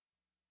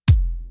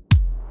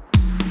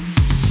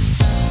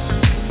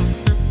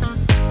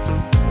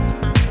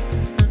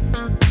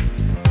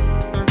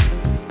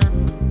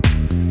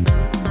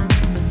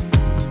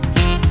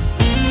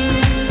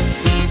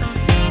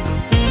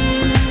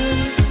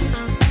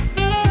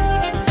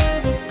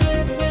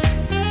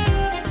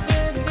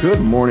Good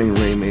morning,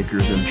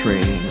 Rainmakers in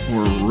training,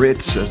 or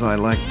Rits as I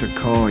like to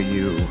call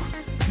you.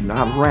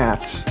 Not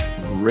rats,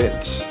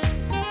 Rits.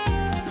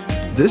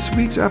 This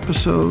week's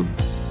episode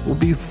will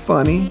be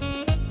funny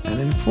and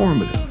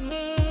informative.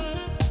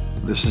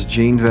 This is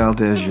Gene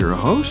Valdez, your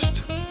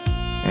host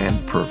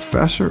and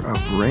professor of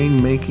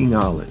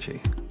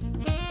rainmakingology.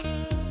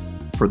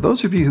 For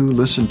those of you who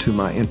listened to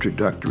my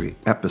introductory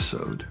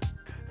episode,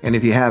 and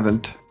if you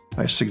haven't,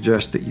 I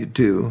suggest that you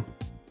do,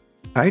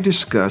 I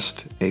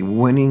discussed a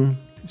winning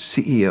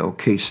CEO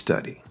case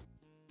study.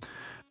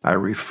 I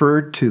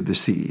referred to the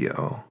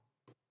CEO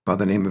by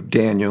the name of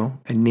Daniel,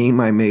 a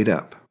name I made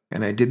up,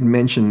 and I didn't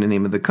mention the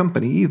name of the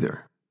company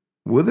either.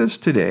 With us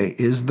today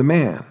is the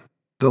man,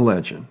 the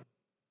legend,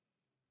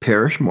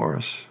 Parish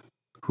Morris,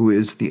 who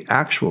is the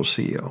actual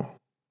CEO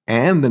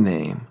and the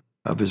name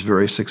of his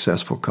very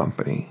successful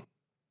company,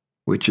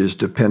 which is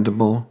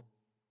Dependable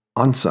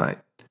On-Site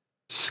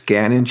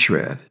Scan and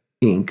Shred,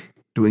 Inc.,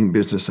 doing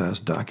business as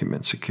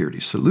Document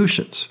Security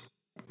Solutions.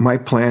 My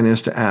plan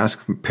is to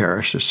ask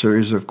Parish a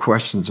series of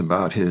questions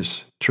about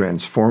his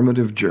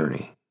transformative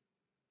journey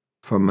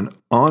from an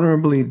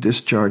honorably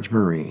discharged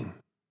Marine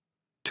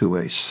to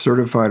a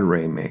certified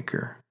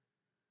Rainmaker,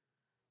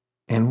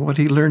 and what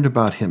he learned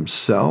about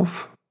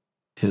himself,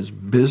 his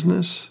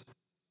business,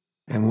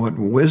 and what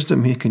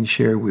wisdom he can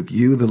share with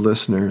you, the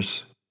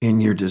listeners,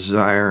 in your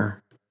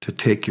desire to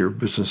take your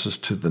businesses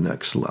to the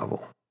next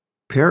level.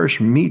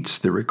 Parish meets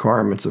the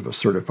requirements of a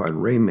certified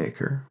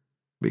Rainmaker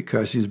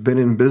because he's been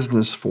in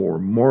business for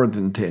more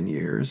than 10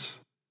 years.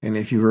 And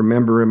if you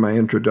remember in my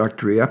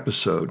introductory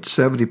episode,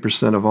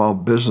 70% of all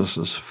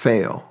businesses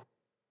fail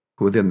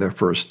within their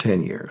first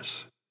 10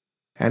 years.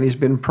 And he's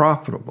been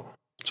profitable,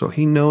 so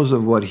he knows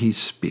of what he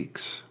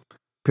speaks.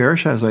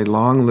 Parish has a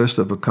long list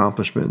of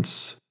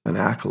accomplishments and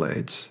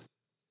accolades.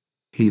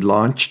 He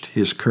launched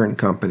his current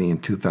company in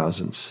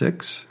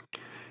 2006.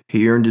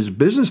 He earned his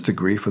business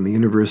degree from the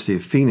University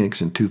of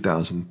Phoenix in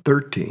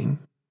 2013.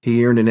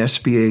 He earned an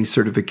SBA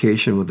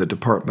certification with the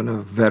Department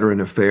of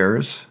Veteran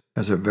Affairs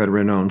as a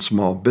veteran-owned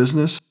small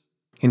business.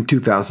 In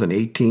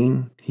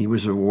 2018, he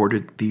was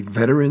awarded the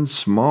Veteran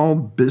Small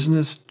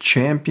Business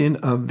Champion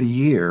of the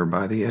Year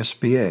by the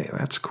SBA.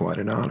 That's quite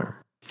an honor.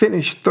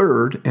 Finished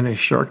third in a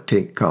Shark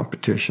Tank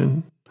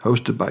competition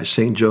hosted by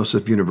St.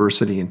 Joseph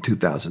University in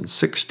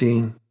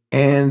 2016.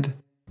 And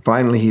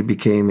finally, he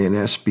became an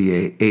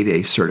SBA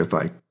 8A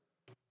certified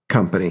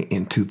company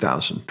in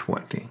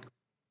 2020.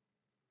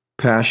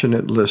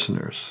 Passionate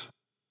listeners,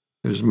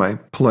 it is my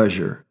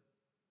pleasure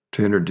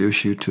to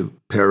introduce you to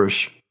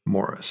Parish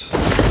Morris.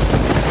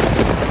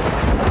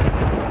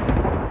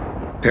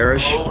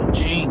 Parish. Oh,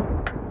 Gene.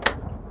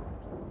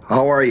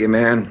 How are you,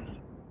 man?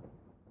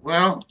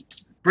 Well,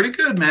 pretty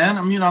good, man.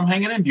 I'm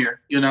hanging in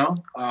here,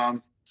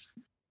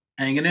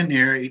 hanging in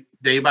here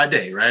day by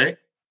day, right?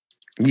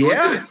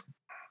 Yeah.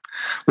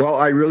 Well,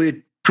 I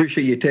really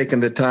appreciate you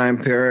taking the time,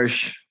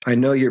 Parish. I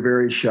know you're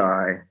very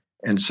shy,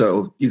 and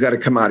so you got to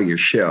come out of your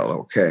shell,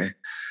 okay?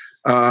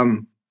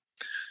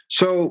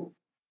 So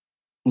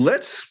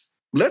let's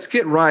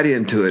get right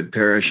into it,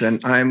 Parish. And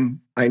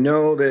I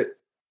know that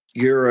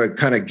you're a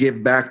kind of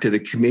give back to the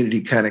community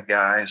kind of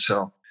guy.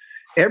 So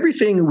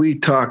everything we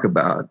talk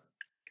about,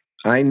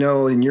 I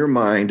know in your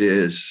mind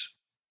is,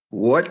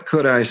 what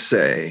could I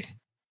say?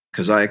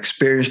 Because I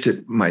experienced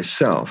it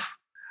myself,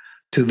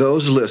 to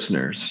those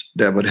listeners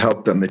that would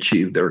help them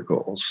achieve their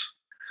goals.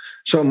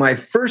 So my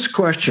first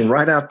question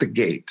right out the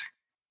gate,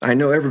 I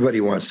know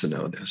everybody wants to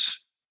know this.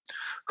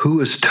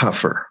 Who is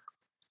tougher,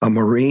 a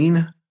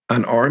Marine,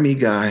 an Army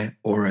guy,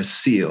 or a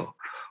SEAL?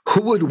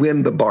 Who would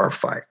win the bar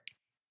fight?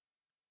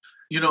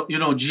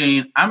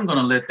 Gene, I'm going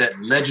to let that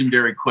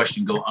legendary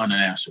question go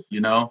unanswered,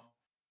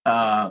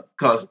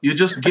 because you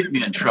just get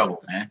me in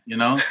trouble, man.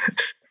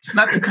 It's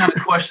not the kind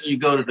of question you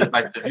go to the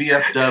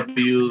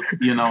VFW,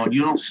 and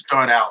you don't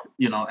start out,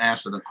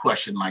 answering a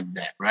question like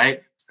that,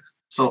 right?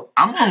 So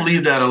I'm going to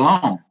leave that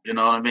alone. You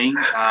know what I mean?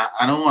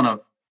 I don't want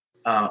to,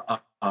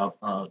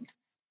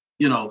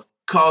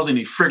 cause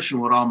any friction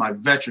with all my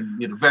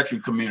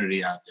veteran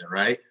community out there,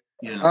 right?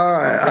 All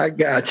right, I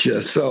got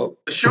you. So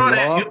the short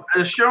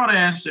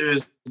answer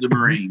is the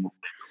Marine.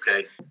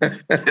 Okay.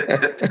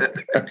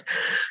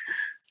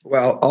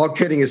 Well, all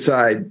kidding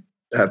aside,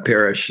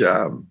 Parish,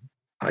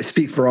 I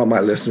speak for all my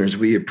listeners.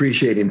 We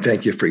appreciate and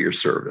thank you for your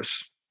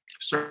service.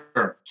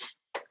 Sir.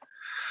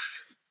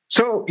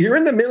 So you're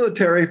in the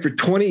military for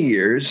 20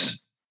 years.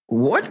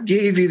 What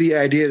gave you the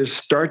idea to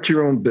start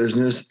your own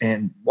business,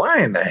 and why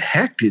in the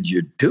heck did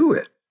you do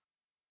it?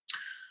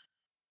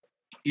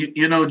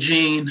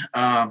 Gene,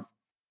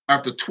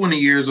 after 20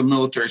 years of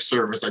military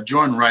service, I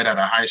joined right out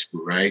of high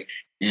school, right?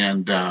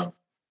 And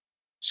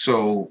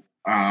so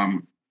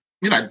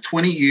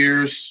 20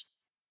 years,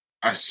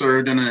 I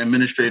served in an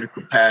administrative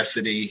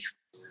capacity.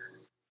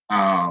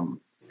 I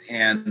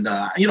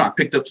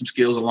picked up some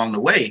skills along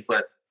the way,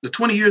 but the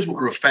 20 years went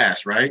real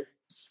fast, right?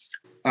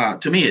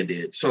 To me, it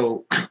did.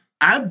 So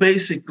I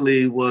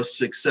basically was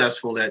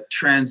successful at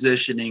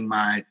transitioning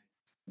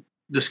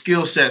the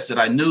skill sets that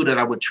I knew that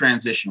I would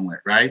transition with,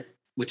 right?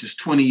 which is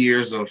 20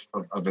 years of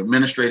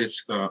administrative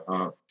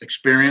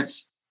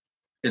experience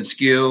and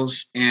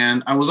skills.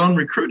 And I was on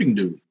recruiting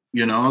duty.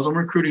 I was on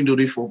recruiting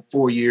duty for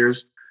 4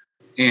 years.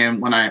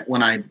 And when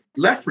I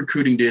left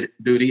recruiting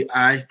duty,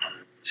 I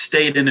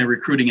stayed in a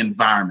recruiting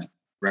environment,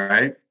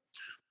 right?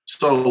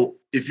 So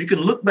if you can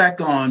look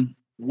back on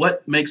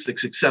what makes a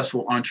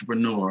successful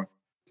entrepreneur,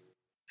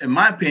 in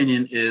my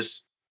opinion,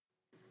 is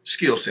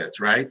skill sets,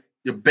 right?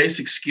 Your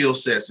basic skill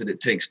sets that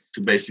it takes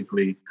to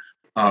basically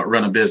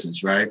run a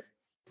business, right?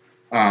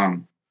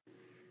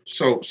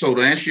 So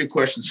to answer your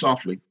question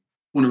softly,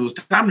 when it was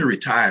time to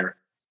retire,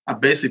 I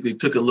basically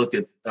took a look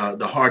at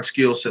the hard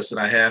skill sets that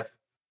I have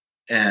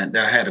and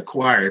that I had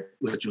acquired,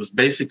 which was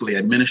basically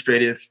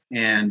administrative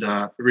and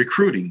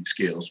recruiting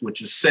skills,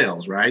 which is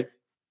sales, right?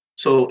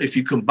 So if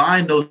you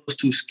combine those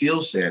two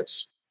skill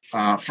sets,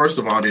 first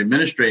of all, the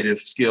administrative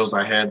skills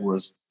I had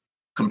was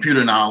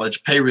computer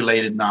knowledge,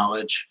 pay-related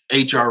knowledge,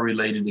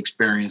 HR-related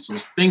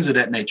experiences, things of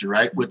that nature,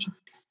 right? Which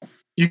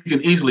you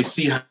can easily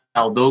see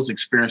how those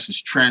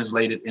experiences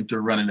translated into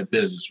running a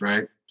business,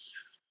 right?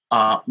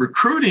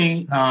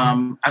 Recruiting,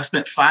 I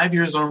spent 5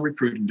 years on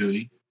recruiting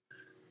duty.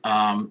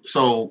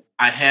 So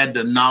I had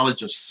the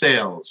knowledge of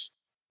sales,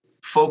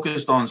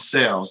 focused on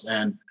sales.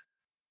 And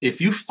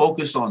if you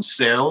focus on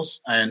sales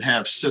and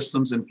have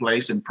systems in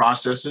place and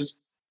processes,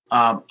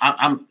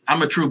 I'm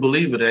a true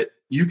believer that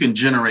you can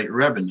generate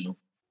revenue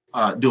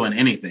doing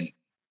anything.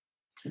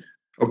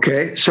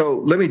 Okay, so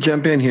let me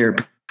jump in here.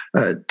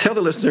 Tell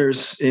the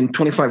listeners in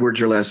 25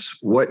 words or less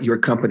what your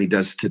company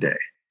does today.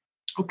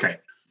 Okay.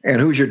 And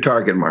who's your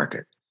target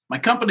market? My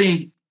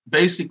company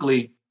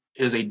basically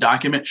is a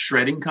document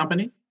shredding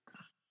company.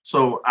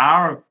 So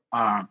our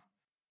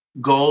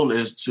goal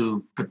is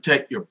to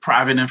protect your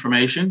private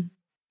information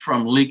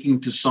from leaking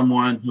to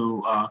someone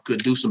who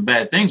could do some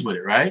bad things with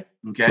it, right?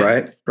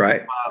 Okay.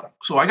 Right.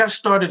 So I got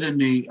started in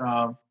the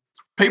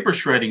paper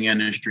shredding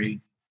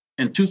industry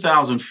in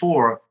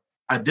 2004.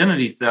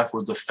 Identity theft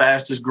was the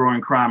fastest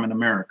growing crime in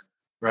America,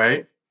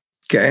 right?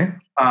 Okay.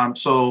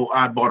 So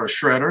I bought a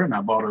shredder and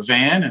I bought a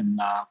van and,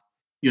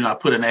 I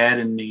put an ad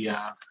in the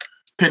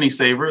Penny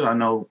Savers. I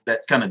know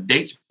that kind of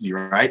dates me,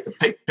 right?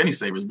 The Penny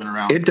Savers been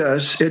around. It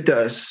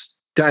does.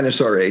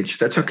 Dinosaur age.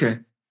 That's okay.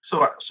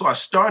 So I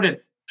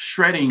started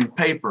shredding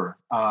paper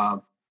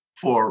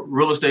for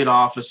real estate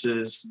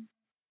offices,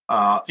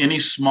 any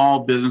small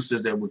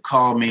businesses that would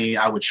call me.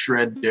 I would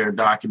shred their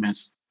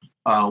documents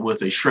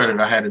with a shredder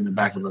that I had in the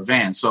back of a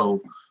van.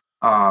 So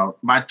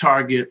my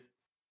target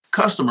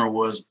customer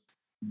was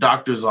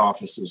doctors'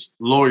 offices,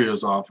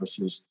 lawyers'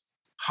 offices,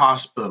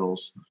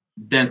 hospitals,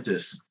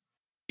 dentists,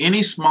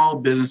 any small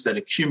business that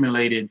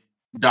accumulated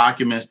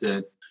documents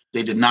that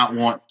they did not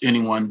want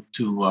anyone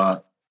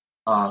to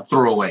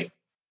throw away,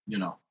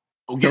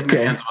 or get in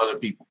the hands of other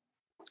people.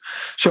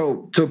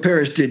 So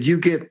Parish, did you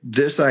get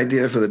this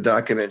idea for the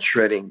document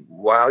shredding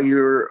while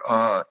you're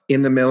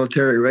in the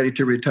military, ready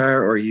to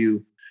retire, or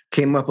you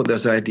came up with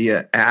this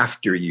idea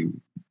after you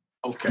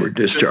were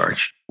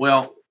discharged?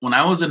 Well, when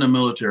I was in the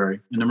military,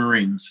 in the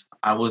Marines,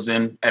 I was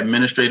in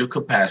administrative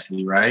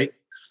capacity, right?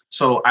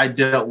 So I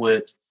dealt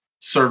with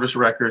service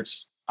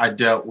records. I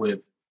dealt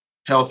with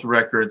health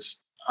records.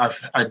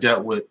 I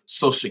dealt with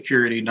Social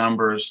Security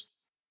numbers.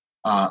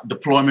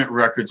 Deployment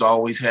records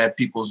always had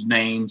people's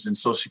names and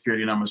Social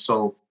Security numbers.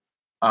 So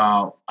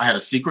I had a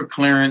secret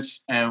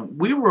clearance, and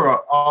we were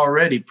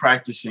already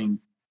practicing,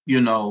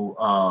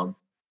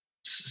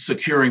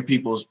 securing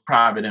people's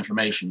private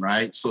information,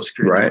 right? Social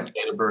Security number,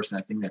 date of birth, and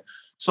I think that.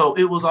 So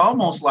it was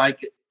almost like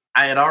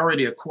I had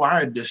already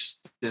acquired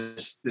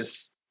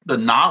the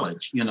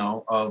knowledge,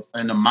 of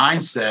and the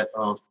mindset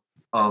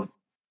of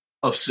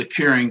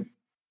securing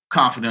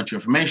confidential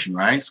information,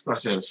 right? So I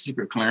said a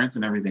secret clearance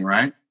and everything,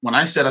 right? When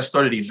I said I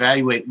started to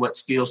evaluate what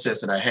skill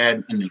sets that I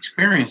had and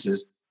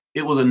experiences,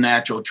 it was a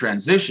natural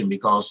transition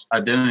because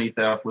identity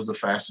theft was the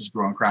fastest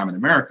growing crime in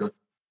America.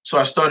 So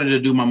I started to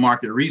do my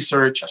market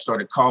research. I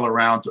started calling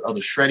around to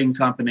other shredding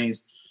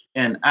companies.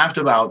 And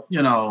after about,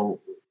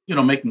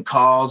 making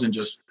calls and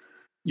just,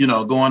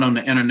 going on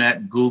the internet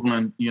and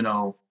Googling,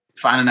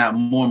 finding out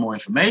more and more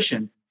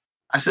information,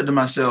 I said to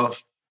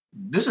myself,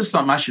 this is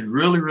something I should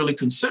really, really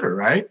consider,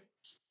 right?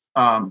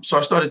 So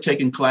I started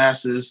taking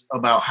classes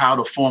about how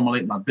to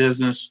formulate my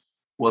business,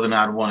 whether or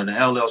not I wanted an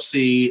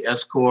LLC,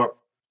 S Corp,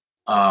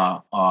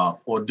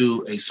 or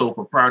do a sole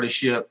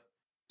proprietorship.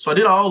 So I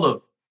did all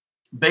the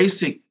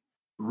basic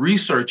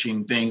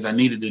researching things I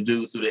needed to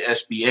do through the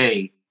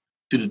SBA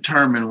to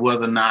determine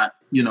whether or not,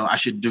 I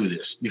should do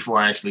this before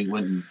I actually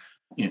went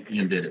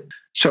and did it.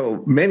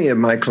 So many of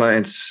my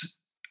clients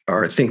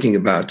are thinking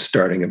about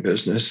starting a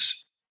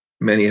business.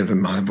 Many of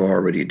them have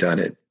already done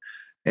it.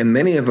 And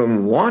many of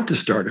them want to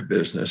start a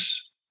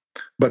business,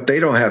 but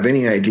they don't have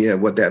any idea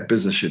what that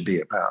business should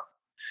be about.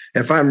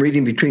 If I'm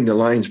reading between the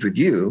lines with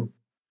you,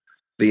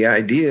 the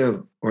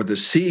idea or the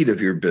seed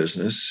of your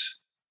business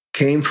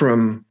came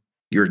from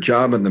your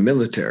job in the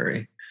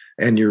military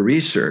and your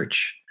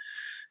research.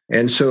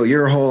 And so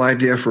your whole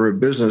idea for a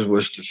business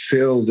was to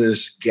fill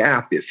this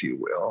gap, if you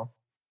will,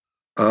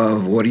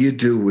 of what do you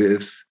do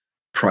with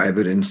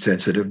private and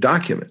sensitive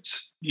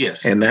documents.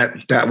 Yes. And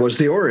that was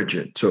the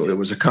origin. So it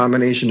was a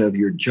combination of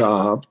your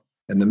job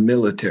and the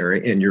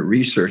military and your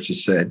research that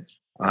said,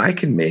 I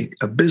can make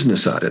a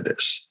business out of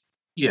this.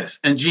 Yes.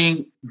 And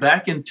Gene,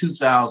 back in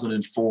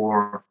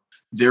 2004,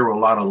 there were a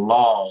lot of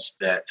laws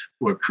that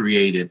were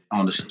created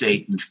on the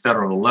state and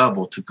federal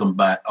level to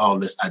combat all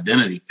this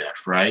identity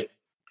theft, right?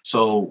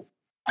 So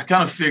I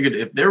kind of figured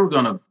if they were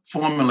going to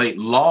formulate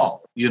law,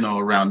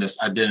 around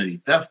this identity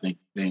theft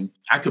thing,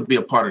 I could be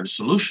a part of the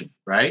solution,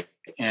 right?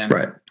 And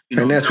right.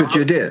 And that's what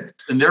you did.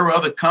 And there were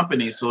other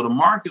companies. So the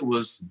market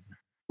was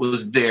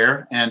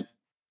there. And,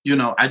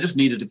 I just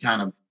needed to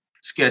kind of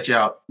sketch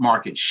out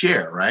market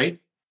share, right?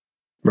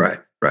 Right.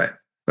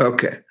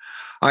 Okay.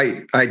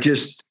 I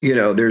just,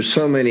 there's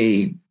so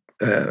many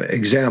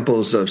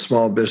examples of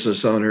small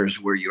business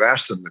owners where you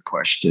ask them the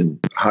question,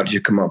 how did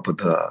you come up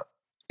with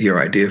your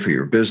idea for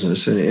your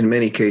business? And in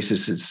many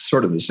cases, it's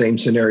sort of the same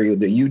scenario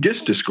that you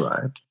just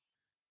described.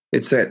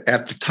 It's that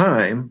at the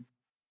time,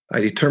 I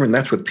determined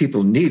that's what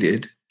people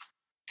needed.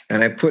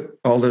 And I put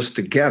all this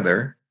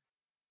together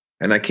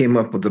and I came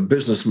up with a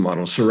business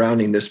model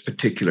surrounding this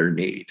particular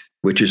need,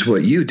 which is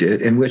what you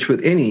did and which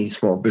what any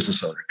small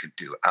business owner could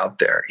do out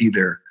there,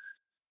 either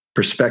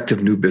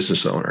prospective new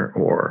business owner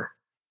or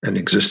an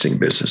existing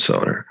business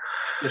owner.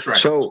 That's right.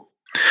 So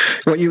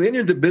when you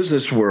entered the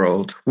business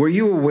world, were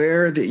you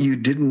aware that you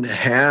didn't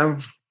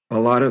have a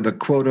lot of the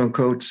quote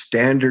unquote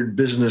standard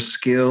business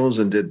skills?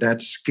 And did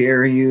that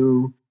scare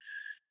you?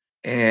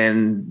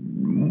 And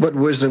what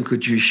wisdom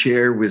could you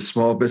share with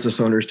small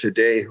business owners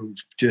today who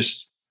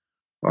just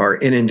are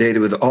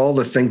inundated with all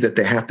the things that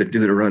they have to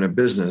do to run a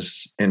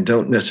business and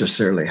don't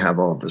necessarily have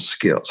all the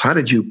skills? How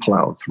did you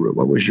plow through?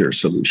 What was your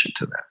solution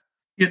to that?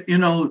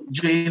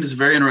 Gene, it's a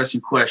very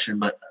interesting question.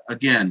 But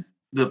again,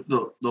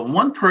 the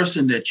one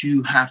person that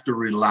you have to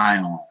rely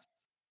on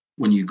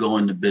when you go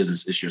into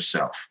business is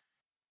yourself.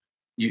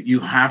 You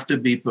have to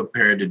be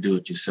prepared to do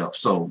it yourself.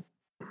 So,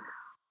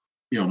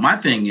 my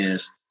thing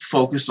is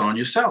focus on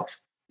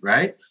yourself,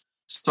 right?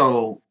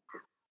 So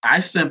I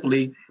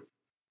simply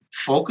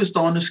focused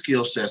on the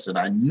skill sets that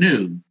I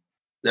knew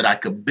that I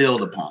could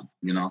build upon,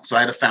 So I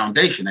had a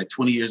foundation at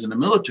 20 years in the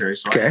military.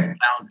 So I had a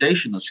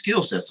foundation of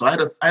skill sets. So I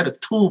had a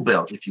tool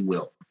belt, if you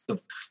will,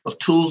 of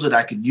tools that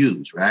I could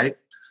use, right?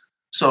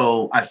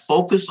 So I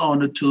focused on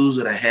the tools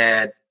that I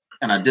had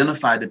and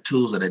identified the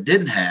tools that I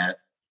didn't have.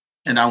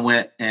 And I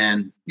went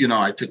and,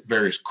 I took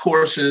various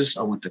courses.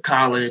 I went to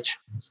college.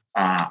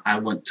 I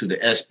went to the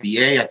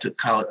SBA. I took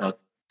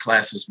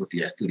classes through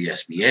the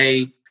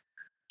SBA.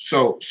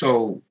 So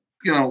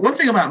one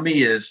thing about me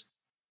is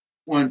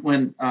when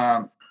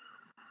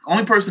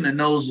only person that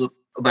knows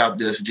about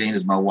this, Jane,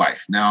 is my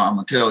wife. Now I'm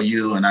gonna tell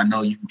you, and I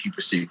know you can keep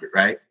a secret,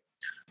 right?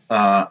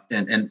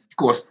 And of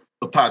course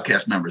the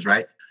podcast members,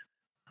 right?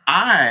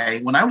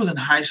 When I was in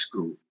high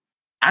school,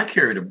 I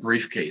carried a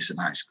briefcase in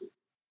high school.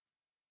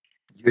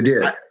 You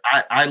did.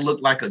 I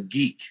looked like a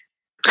geek.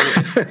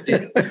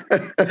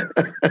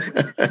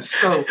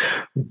 So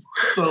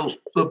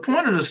the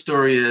point of the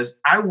story is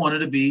I wanted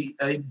to be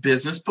a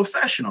business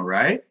professional,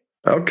 right?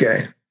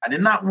 Okay. I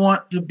did not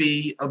want to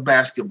be a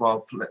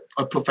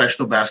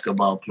professional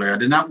basketball player. I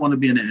did not want to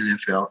be in the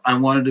NFL. I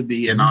wanted to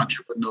be an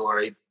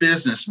entrepreneur, a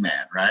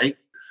businessman, right?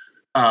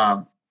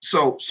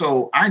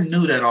 So I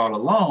knew that all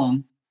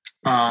along.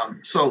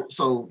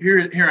 So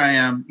here I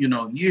am,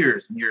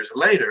 years and years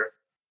later.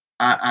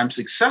 I'm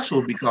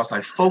successful because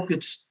I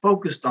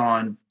focused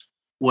on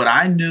what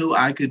I knew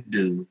I could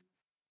do,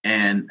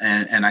 and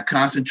I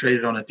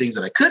concentrated on the things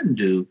that I couldn't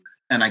do,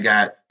 and I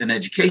got an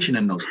education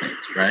in those things,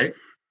 right?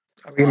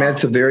 I mean,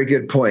 that's a very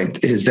good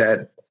point, is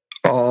that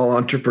all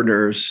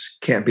entrepreneurs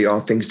can't be all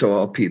things to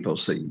all people.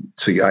 So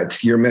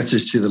your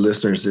message to the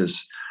listeners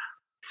is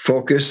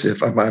focus,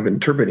 if I'm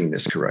interpreting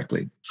this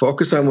correctly,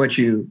 focus on what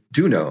you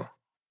do know,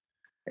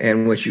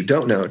 and what you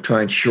don't know,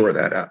 try and shore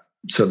that up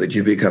so that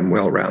you become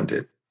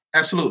well-rounded.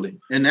 Absolutely.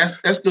 And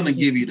that's going to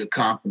give you the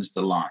confidence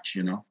to launch,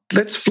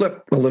 Let's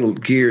flip a little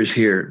gears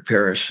here,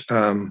 Parish.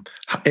 Has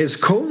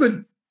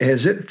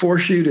it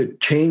forced you to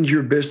change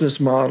your business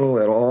model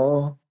at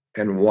all,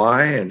 and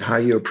why, and how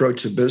you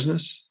approach the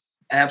business?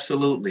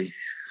 Absolutely.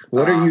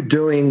 What are you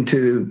doing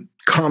to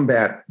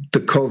combat the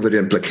COVID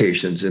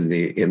implications in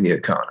the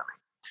economy?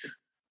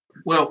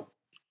 Well,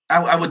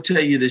 I would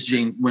tell you this,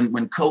 Gene, when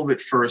COVID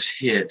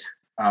first hit,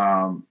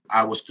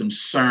 I was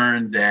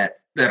concerned that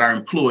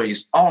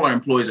all our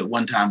employees at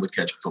one time would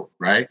catch COVID,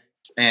 right?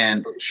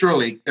 And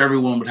surely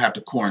everyone would have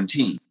to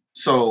quarantine.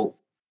 So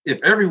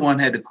if everyone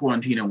had to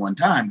quarantine at one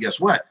time, guess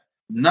what?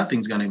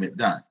 Nothing's going to get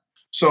done.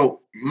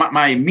 So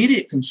my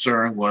immediate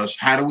concern was,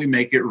 how do we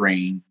make it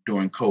rain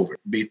during COVID,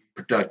 be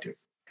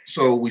productive?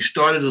 So we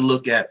started to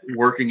look at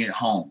working at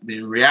home,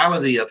 the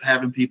reality of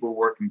having people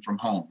working from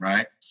home,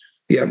 right?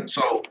 Yeah.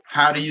 So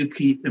how do you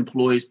keep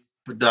employees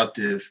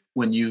productive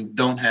when you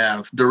don't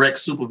have direct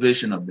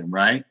supervision of them,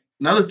 right?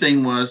 Another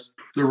thing was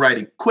the right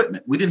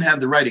equipment. We didn't have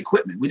the right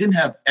equipment. We didn't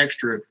have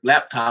extra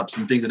laptops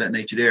and things of that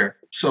nature there.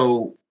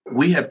 So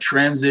we have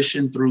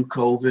transitioned through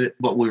COVID,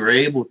 but we were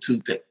able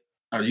to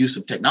our use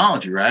of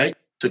technology, right?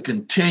 to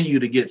continue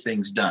to get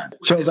things done.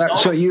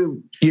 So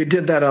you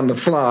did that on the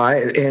fly,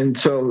 and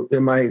so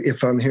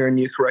if I'm hearing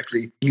you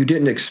correctly, you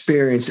didn't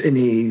experience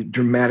any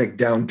dramatic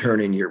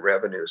downturn in your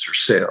revenues or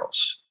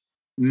sales?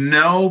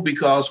 No,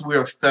 because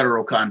we're a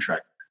federal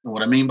contractor. And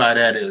what I mean by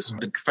that is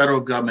the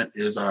federal government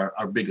is our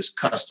biggest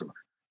customer.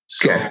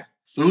 So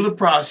through the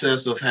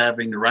process of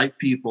having the right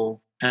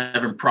people,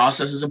 having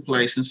processes in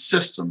place and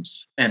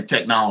systems and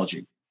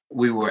technology,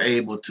 we were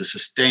able to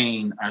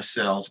sustain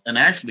ourselves and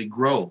actually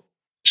grow.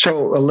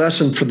 So a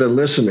lesson for the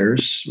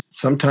listeners,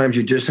 sometimes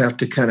you just have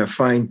to kind of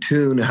fine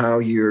tune how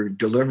you're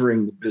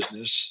delivering the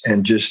business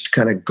and just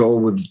kind of go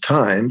with the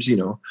times.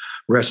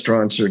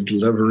 Restaurants are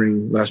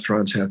delivering,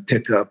 restaurants have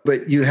pickup,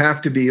 but you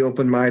have to be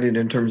open-minded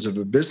in terms of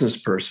a business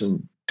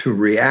person to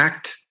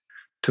react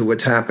to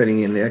what's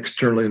happening in the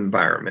external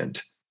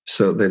environment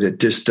so that it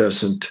just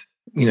doesn't,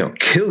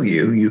 kill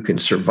you. You can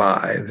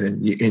survive.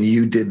 And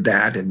you did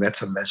that. And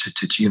that's a message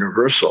that's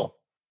universal.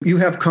 You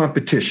have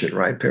competition,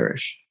 right,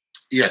 Parish?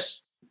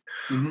 Yes.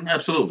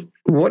 Absolutely.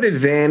 What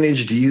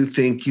advantage do you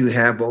think you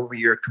have over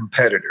your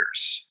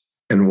competitors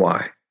and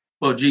why?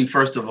 Well, Gene,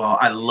 first of all,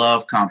 I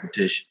love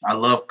competition. I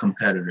love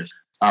competitors.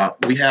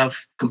 We have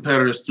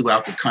competitors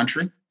throughout the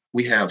country.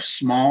 We have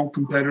small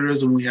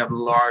competitors and we have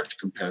large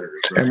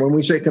competitors. Right? And when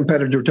we say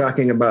competitor, we're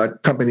talking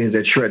about companies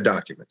that shred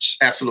documents.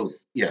 Absolutely.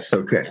 Yes.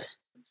 Okay. Yes.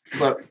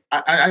 But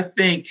I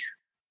think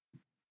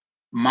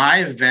my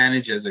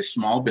advantage as a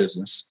small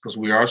business, because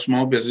we are a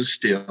small business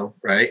still,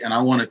 right? And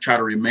I want to try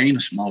to remain a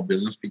small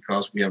business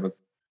because we have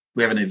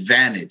an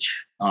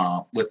advantage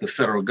with the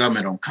federal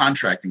government on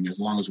contracting as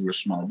long as we're a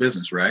small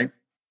business, right?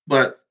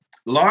 But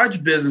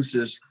large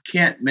businesses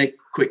can't make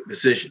quick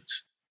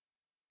decisions,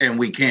 and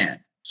we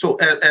can. So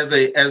as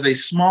a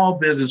small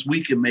business,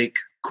 we can make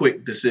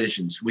quick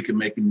decisions. We can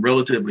make them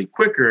relatively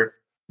quicker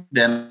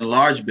than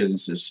large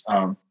businesses.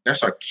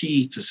 That's our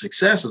key to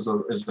success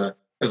as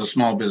a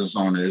small business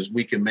owner, is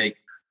we can make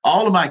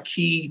all of my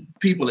key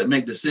people that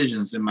make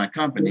decisions in my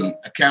company,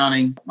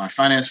 accounting, my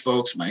finance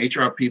folks, my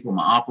HR people,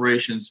 my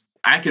operations,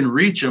 I can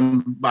reach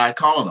them by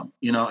calling them,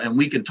 and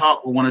we can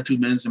talk for 1 or 2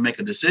 minutes and make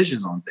a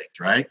decisions on things,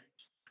 right?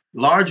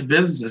 Large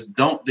businesses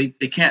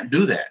they can't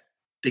do that.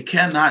 They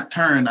cannot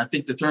turn, I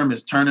think the term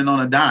is turning on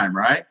a dime,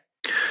 right?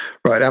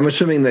 Right. I'm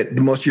assuming that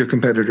most of your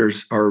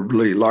competitors are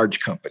really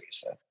large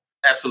companies then.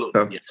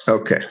 Absolutely. Yes.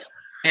 Okay.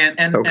 And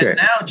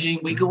now, Gene,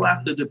 we go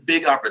after the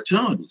big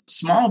opportunities.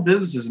 Small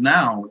businesses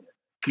now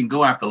can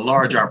go after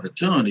large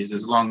opportunities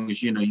as long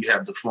as, you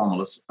have the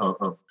formulas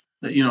of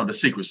the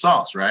secret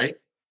sauce, right?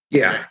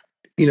 Yeah.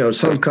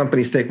 Some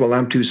companies think, well,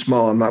 I'm too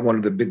small. I'm not one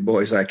of the big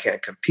boys. I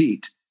can't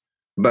compete.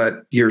 But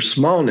your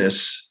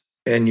smallness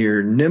and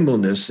your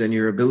nimbleness and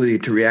your ability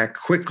to react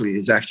quickly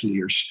is actually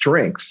your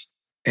strength.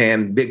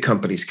 And big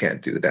companies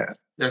can't do that.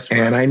 That's right.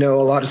 And I know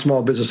a lot of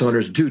small business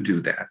owners do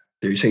that.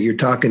 They say you're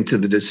talking to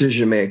the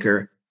decision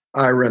maker.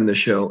 I run the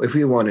show. If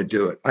we want to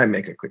do it, I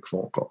make a quick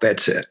phone call.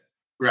 That's it.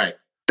 Right.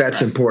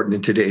 That's important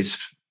in today's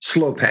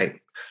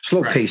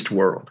slow-paced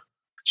world.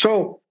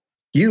 So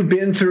you've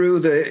been through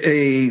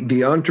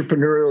the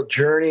entrepreneurial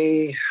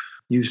journey.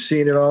 You've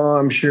seen it all.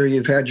 I'm sure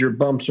you've had your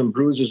bumps and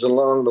bruises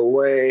along the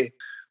way.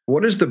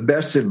 What is the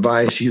best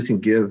advice you can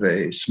give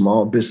a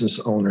small business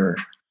owner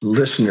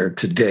listener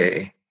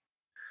today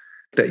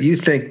that you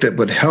think that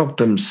would help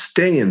them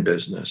stay in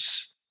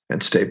business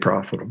and stay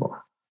profitable?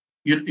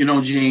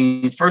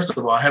 Gene, first of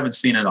all, I haven't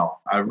seen it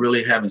all. I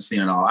really haven't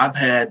seen it all. I've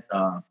had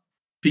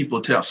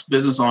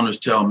business owners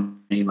tell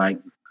me, like,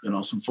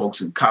 some folks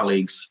and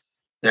colleagues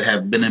that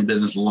have been in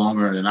business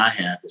longer than I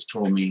have has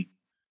told me,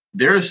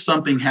 there is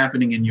something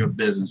happening in your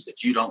business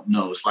that you don't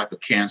know. It's like a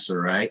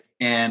cancer, right?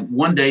 And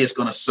one day it's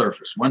going to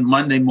surface, one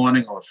Monday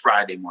morning or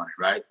Friday morning,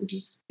 right? Which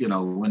is,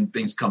 when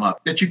things come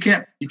up that you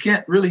can't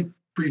really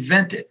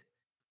prevent it.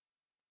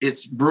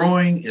 It's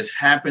brewing, it's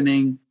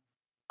happening.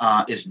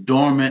 It's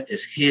dormant,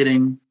 it's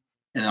hitting,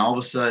 and all of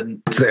a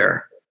sudden it's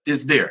there.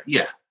 It's there.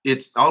 Yeah.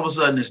 It's all of a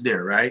sudden it's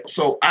there. Right.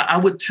 So I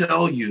would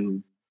tell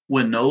you,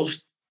 when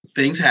those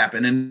things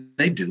happen, and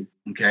they do,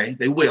 okay,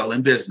 they will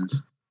in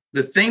business.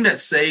 The thing that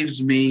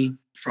saves me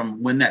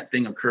from when that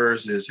thing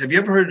occurs is, have you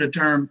ever heard of the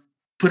term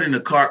putting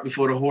the cart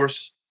before the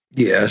horse?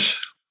 Yes.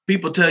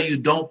 People tell you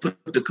don't put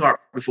the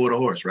cart before the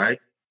horse, right?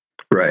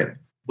 Right.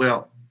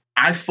 Well,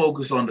 I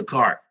focus on the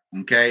cart.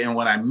 Okay. And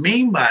what I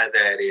mean by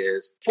that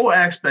is 4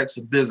 aspects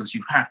of business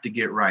you have to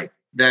get right.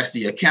 That's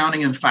the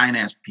accounting and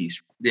finance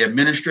piece, the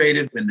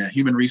administrative and the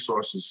human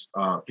resources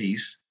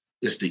piece.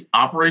 It's the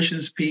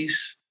operations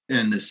piece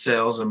and the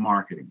sales and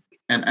marketing.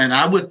 And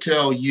I would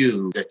tell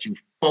you that you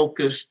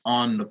focus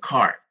on the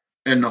cart.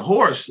 And the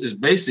horse is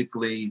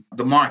basically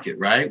the market,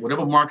 right?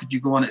 Whatever market you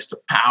go in, it's the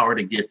power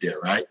to get there,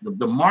 right?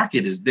 The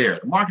market is there.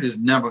 The market is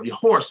never the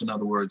horse, in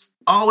other words,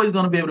 always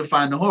going to be able to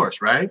find the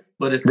horse, right?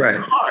 But if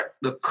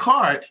the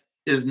cart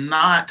is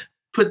not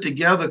put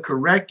together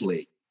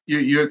correctly,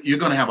 you're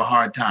going to have a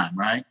hard time,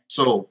 right?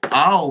 So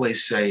I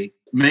always say,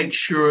 make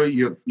sure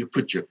you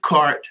put your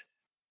cart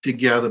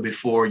together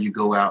before you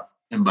go out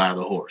and buy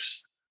the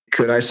horse.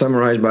 Could I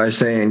summarize by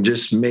saying,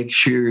 just make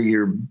sure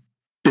your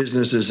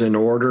business is in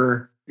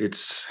order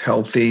it's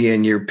healthy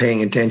and you're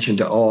paying attention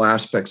to all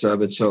aspects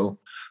of it. So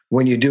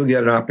when you do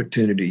get an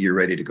opportunity, you're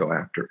ready to go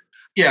after it.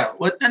 Yeah,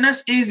 well, and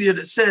that's easier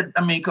to say.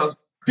 I mean, because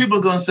people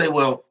are going to say,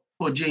 well,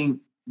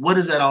 Gene, what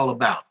is that all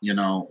about?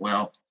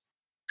 Well,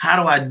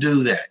 how do I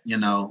do that?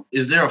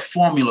 Is there a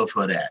formula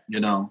for that?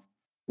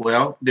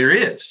 Well, there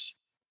is.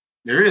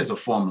 There is a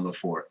formula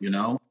for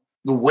it.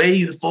 The way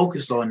you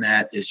focus on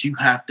that is you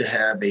have to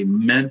have a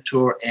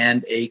mentor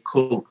and a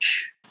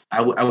coach.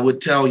 I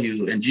would tell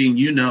you, and Gene,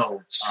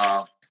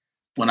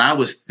 when I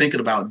was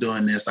thinking about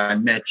doing this, I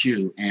met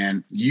you,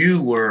 and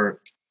you were,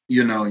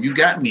 you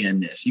got me in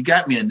this. You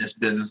got me in this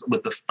business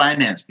with the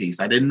finance piece.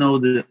 I didn't know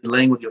the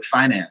language of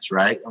finance,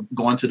 right?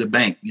 Going to the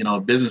bank, a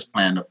business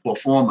plan, the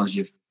performance,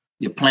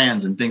 your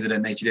plans and things of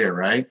that nature there,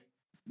 right?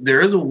 There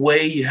is a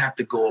way you have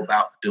to go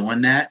about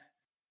doing that.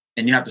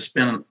 And you have to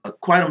spend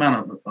quite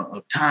amount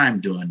of time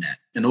doing that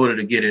in order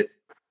to get it,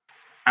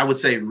 I would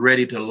say,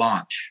 ready to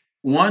launch.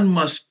 One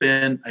must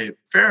spend a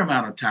fair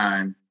amount of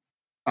time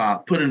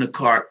putting the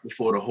cart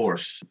before the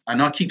horse. I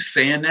know I keep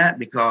saying that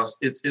because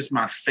it's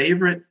my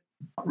favorite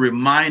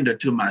reminder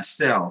to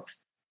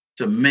myself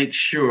to make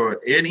sure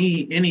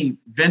any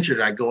venture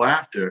that I go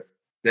after,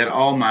 that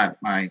all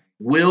my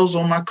wheels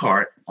on my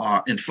cart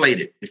are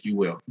inflated, if you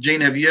will.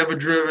 Gene, have you ever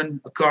driven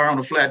a car on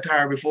a flat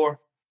tire before?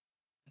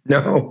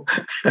 No.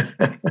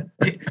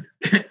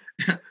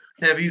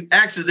 Have you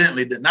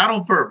accidentally, not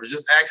on purpose,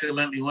 just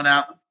accidentally went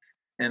out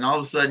and all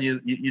of a sudden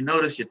you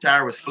noticed your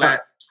tire was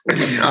flat?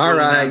 All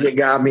right, you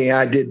got me.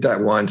 I did that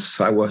once.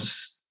 I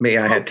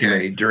had too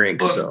many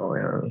drinks.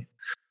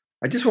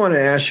 I just want to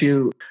ask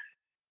you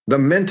the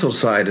mental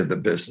side of the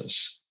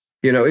business.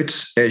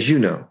 It's, as you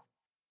know,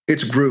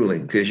 it's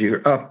grueling because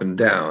you're up and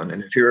down.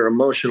 And if you're an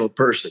emotional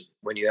person,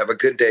 when you have a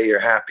good day, you're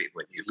happy.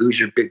 When you lose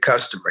your big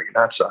customer, you're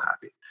not so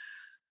happy.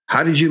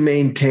 How did you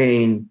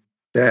maintain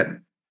that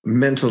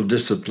mental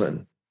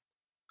discipline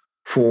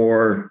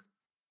for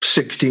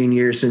 16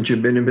 years since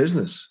you've been in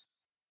business?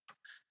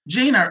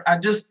 Gene, I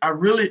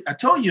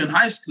told you in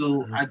high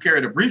school, I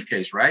carried a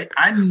briefcase, right?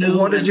 I knew.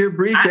 What does your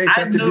briefcase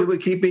have to do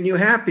with keeping you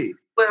happy?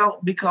 Well,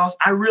 because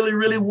I really,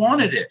 really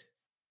wanted it.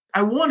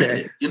 I wanted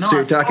it. So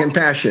you're talking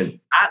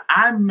passion.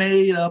 I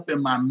made up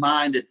in my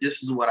mind that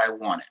this is what I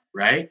wanted,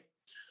 right?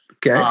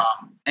 Okay.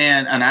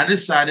 And I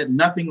decided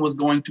nothing was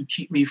going to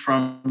keep me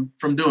from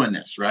doing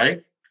this,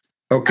 right?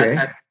 Okay.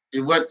 I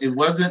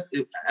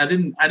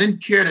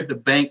didn't care that the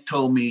bank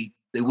told me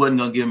they wasn't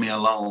going to give me a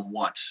loan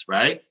once,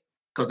 right?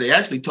 Because they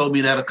actually told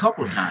me that a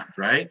couple of times,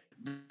 right?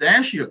 The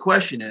answer to your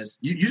question is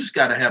you just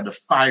got to have the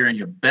fire in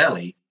your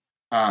belly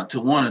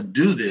to want to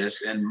do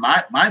this. And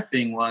my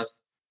thing was,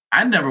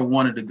 I never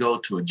wanted to go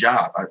to a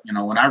job.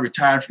 When I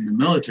retired from the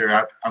military,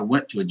 I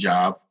went to a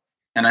job,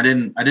 and I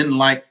didn't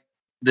like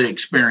the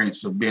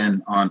experience of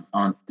being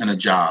in a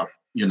job,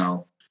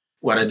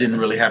 what I didn't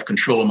really have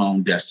control of my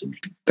own destiny.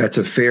 That's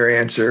a fair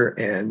answer.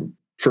 And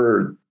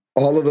for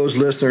all of those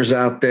listeners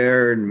out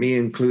there, and me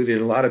included,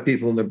 a lot of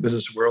people in the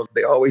business world,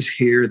 they always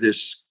hear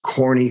this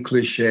corny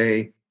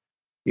cliche,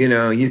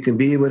 you can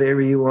be whatever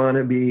you want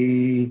to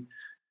be,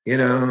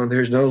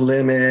 there's no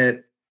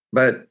limit.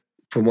 But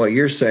from what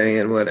you're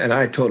saying, and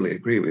I totally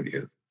agree with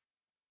you,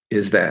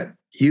 is that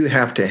you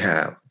have to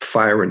have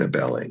fire in the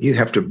belly. You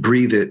have to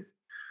breathe it,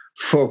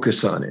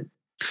 focus on it,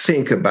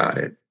 think about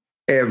it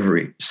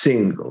every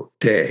single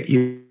day.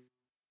 You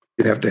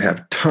have to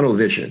have tunnel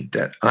vision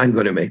that I'm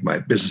going to make my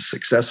business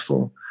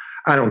successful.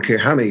 I don't care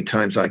how many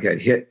times I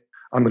get hit.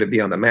 I'm going to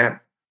be on the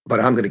mat, but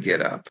I'm going to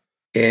get up.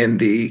 In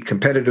the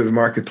competitive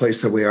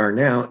marketplace that we are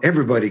now,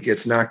 everybody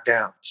gets knocked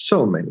down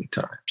so many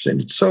times.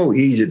 And it's so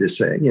easy to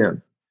say,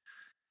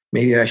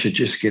 maybe I should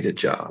just get a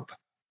job.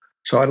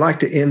 So I'd like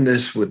to end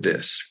this with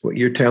this. What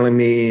you're telling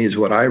me is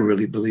what I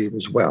really believe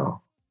as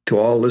well. To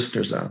all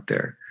listeners out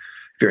there,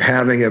 if you're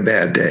having a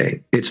bad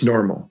day, it's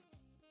normal.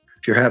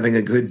 If you're having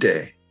a good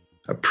day,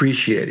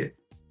 appreciate it,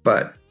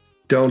 but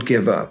don't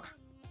give up.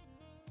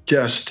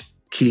 Just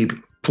keep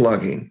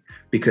plugging,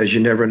 because you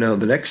never know,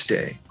 the next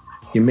day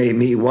you may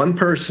meet one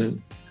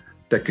person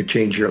that could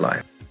change your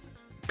life.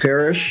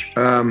 Parish,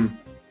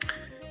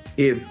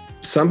 if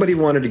somebody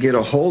wanted to get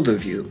a hold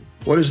of you,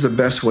 what is the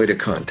best way to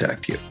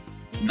contact you?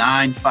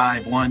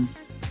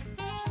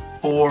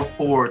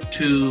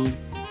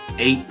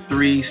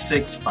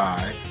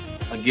 951-442-8365.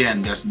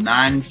 Again, that's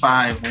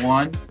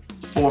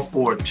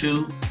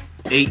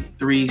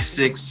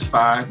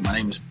 951-442-8365. My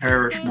name is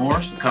Parish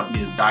Morris. The company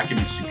is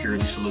Document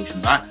Security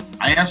Solutions. I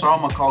answer all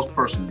my calls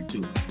personally,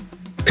 too.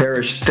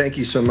 Parish, thank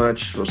you so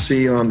much. We'll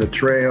see you on the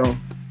trail.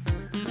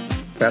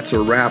 That's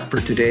a wrap for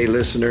today,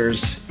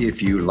 listeners.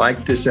 If you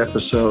like this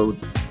episode,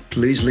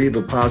 please leave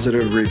a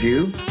positive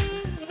review.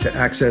 To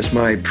access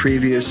my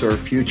previous or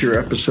future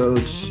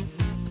episodes,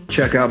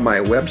 check out my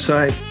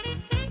website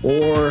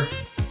or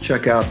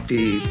check out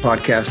the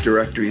podcast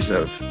directories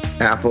of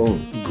Apple,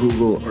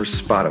 Google, or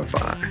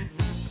Spotify.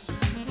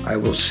 I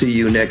will see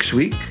you next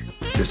week.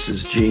 This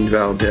is Gene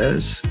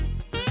Valdez.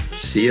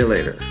 See you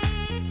later.